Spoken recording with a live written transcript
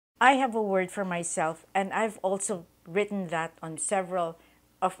I have a word for myself, and I've also written that on several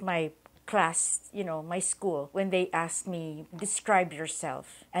of my class, my school, when they ask me, describe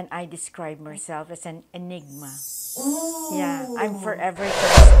yourself. And I describe myself as an enigma. Ooh. Yeah, I'm forever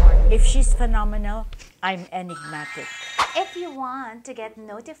transformed. If she's phenomenal, I'm enigmatic. If you want to get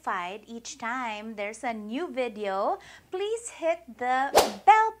notified each time there's a new video, please hit the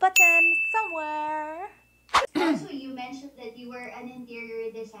bell button somewhere. Also, you mentioned that you were an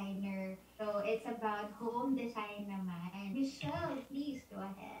interior designer. So it's about home design naman. Michelle, please go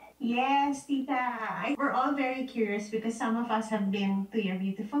ahead. Yes, Tita. We're all very curious because some of us have been to your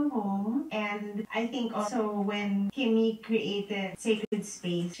beautiful home. And I think also when Kimmy created Sacred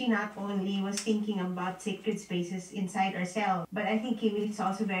Space, she not only was thinking about sacred spaces inside ourselves, but I think Kimmy is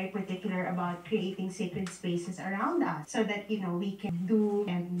also very particular about creating sacred spaces around us so that, we can do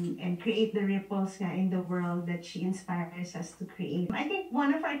and create the ripples in the world that she inspires us to create. I think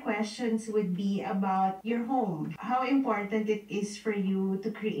one of our questions would be about your home. How important it is for you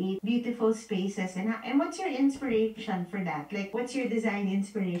to create beautiful spaces and what's your inspiration for that? Like, what's your design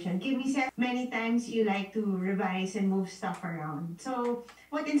inspiration? Kimmy said many times you like to revise and move stuff around. So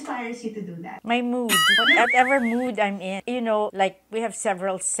what inspires you to do that? My mood, whatever mood I'm in, like we have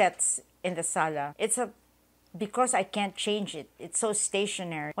several sets in the sala. Because I can't change it. It's so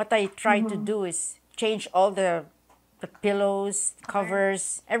stationary. What I try to do is change all the pillows,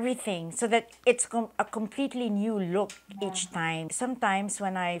 covers, everything, so that it's a completely new look each time. Sometimes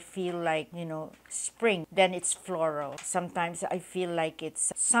when I feel like, spring, then it's floral. Sometimes I feel like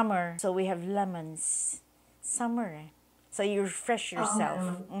it's summer, so we have lemons. Summer, eh? So you refresh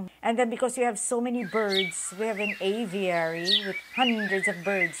yourself. And then because we have so many birds, we have an aviary with hundreds of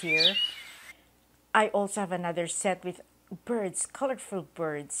birds here. I also have another set with birds, colorful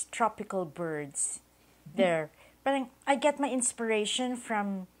birds, tropical birds there. Parang I get my inspiration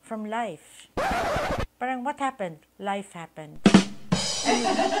from life. Parang what happened? Life happened. And,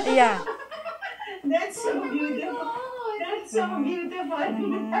 yeah. That's so beautiful. That's so beautiful.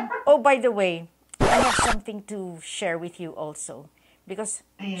 Oh, by the way, I have something to share with you also. Because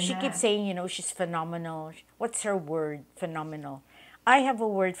she keeps saying, she's phenomenal. What's her word? Phenomenal. I have a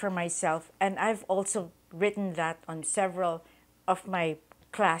word for myself, and I've also written that on several of my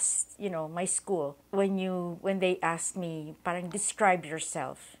class, my school. When they ask me, parang describe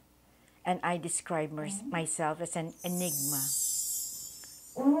yourself, and I describe myself as an enigma.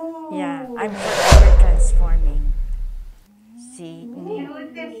 Ooh. Yeah, I'm forever transforming. See,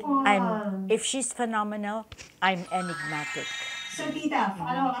 Beautiful. if she's phenomenal, I'm enigmatic. So, Tita,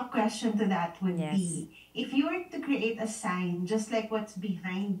 follow-up question to that would Yes. be, if you were to create a sign, just like what's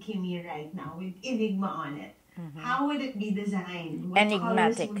behind Kimmy right now, with Enigma on it, how would it be designed? What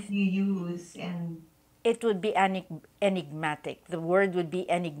Enigmatic. colors would you use? And It would be enigmatic. The word would be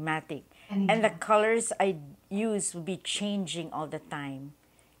enigmatic. And the Enigmatic. colors I use would be changing all the time.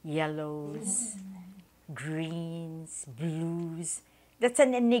 Yellows, greens, blues. That's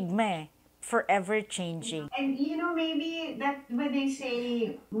an enigma, eh? Forever changing. And maybe that when they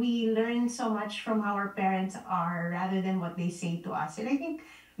say we learn so much from how our parents are rather than what they say to us. And I think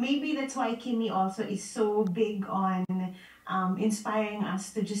maybe that's why Kimmy also is so big on inspiring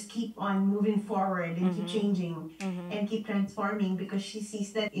us to just keep on moving forward and keep changing and keep transforming, because she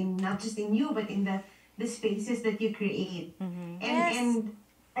sees that in not just in you but in the spaces that you create. Yes.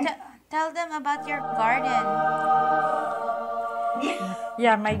 And Tell them about your garden.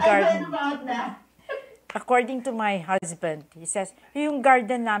 Yeah, my I heard garden. about that. According to my husband, he says, yung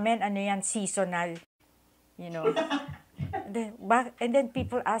garden namin, seasonal. And then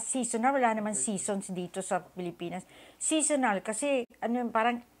people ask, seasonal? Wala naman seasons dito sa Pilipinas. Seasonal, kasi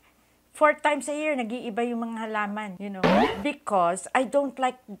parang 4 times a year, nag-iiba yung mga halaman, Because I don't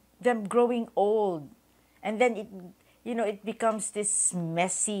like them growing old. And then it becomes this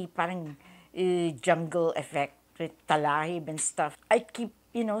messy, parang jungle effect with talahib and stuff. I keep,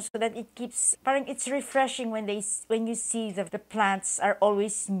 so that it keeps, parang it's refreshing when you see the plants are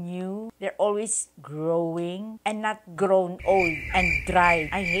always new, they're always growing and not grown old and dry.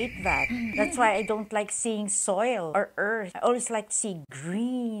 I hate that. That's why I don't like seeing soil or earth. I always like to see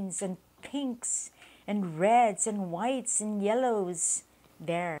greens and pinks and reds and whites and yellows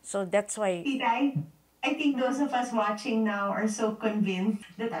there. So that's why. Tita, I think those of us watching now are so convinced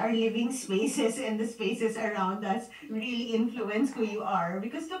that our living spaces and the spaces around us really influence who you are.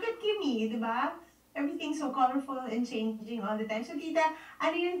 Because look at Kimmy, di ba? everything's so colorful and changing all the time. So, tita,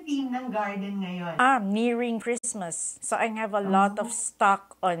 ano yung theme ng garden ngayon? Nearing Christmas. So I have a lot of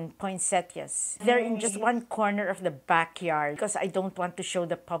stock on poinsettias. They're in just one corner of the backyard because I don't want to show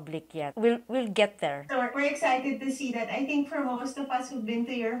the public yet. We'll get there. So we're excited to see that. I think for most of us who've been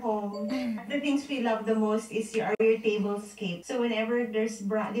to your home, the things we love the most is your tablescape. So whenever there's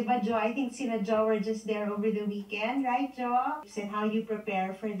di ba, Jo? I think sina Jo were just there over the weekend, right, Jo? And how you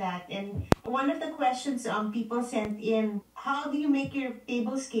prepare for that. And one of the questions people sent in, how do you make your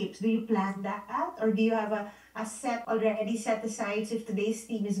tablescapes? Do you plan that, or do you have a set already set aside? So if today's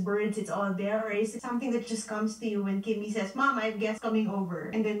theme is birds, it's all there, or is it something that just comes to you when Kimmy says, "Mom, I have guests coming over,"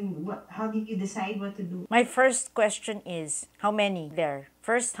 and then how do you decide what to do? My first question is, how many there?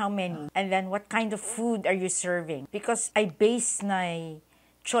 First, how many? And then, what kind of food are you serving? Because I base my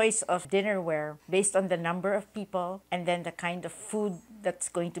choice of dinnerware based on the number of people and then the kind of food that's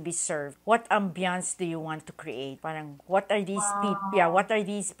going to be served. What ambiance do you want to create? Parang, what are these people? Yeah, what are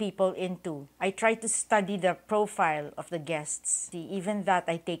these people into? I try to study the profile of the guests. See, even that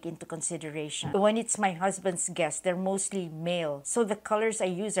I take into consideration. When it's my husband's guests, they're mostly male. So the colors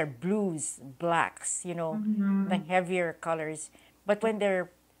I use are blues, blacks, the heavier colors. But when they're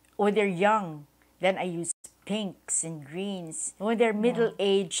young, then I use pinks and greens. When they're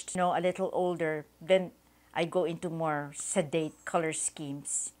middle-aged, a little older, then I go into more sedate color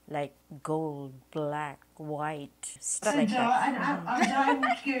schemes like gold, black, white, stuff So like Jo, that. I'm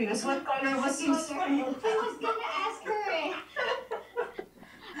curious, what color was used for you? I was gonna ask her eh.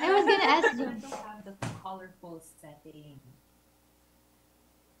 I was gonna ask you. To have the colorful setting.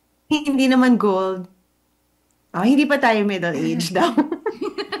 Hindi naman gold. Oh, hindi pa tayo middle-aged daw.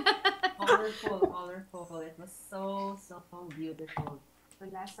 Colorful. It was so beautiful. The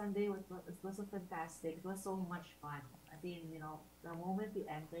last Sunday it was so fantastic. It was so much fun. I mean, the moment you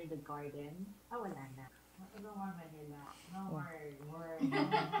enter the garden, wala na. No more Manila. No more.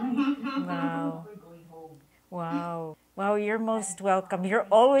 Wow. We're going home. Wow. Wow, you're most welcome. You're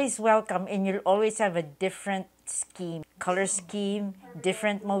always welcome, and you'll always have a different scheme, color scheme,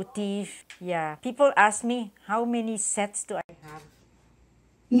 different motif. Yeah. People ask me, how many sets do I have?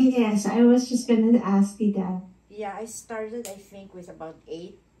 Yes, I was just gonna ask you that. Yeah, I started, I think, with about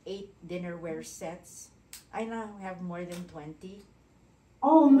eight dinnerware sets. I now have more than 20.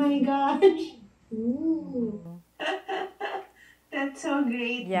 Oh my gosh. Ooh. That's so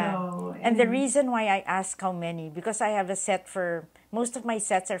great, Yeah. though. And the reason why I ask how many, because I have a set for, most of my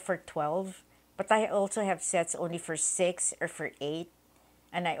sets are for 12, but I also have sets only for 6 or for 8.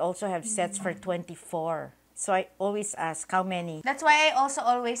 And I also have sets for 24. So I always ask, how many? That's why I also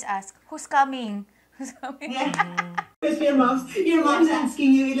always ask, who's coming? Who's coming? Yeah. Because your mom's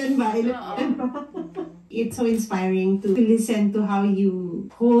asking you ilan ba? It's so inspiring to listen to how you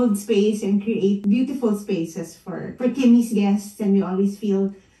hold space and create beautiful spaces for Kimmy's guests, and we always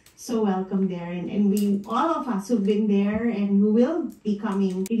feel so welcome there. And we, all of us who've been there and who will be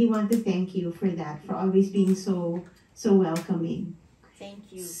coming, really want to thank you for that, for always being so welcoming.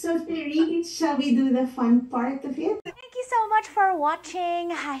 Thank you. So, Terry, shall we do the fun part of it? Thank you so much for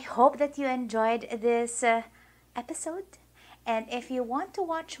watching. I hope that you enjoyed this episode. And if you want to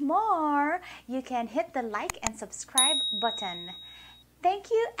watch more, you can hit the like and subscribe button. Thank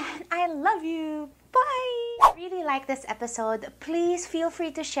you, and I love you. Bye! Really like this episode, please feel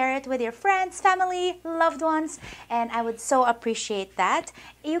free to share it with your friends, family, loved ones, and I would so appreciate that.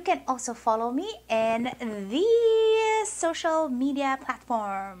 You can also follow me in the social media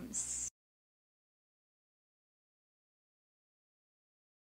platforms.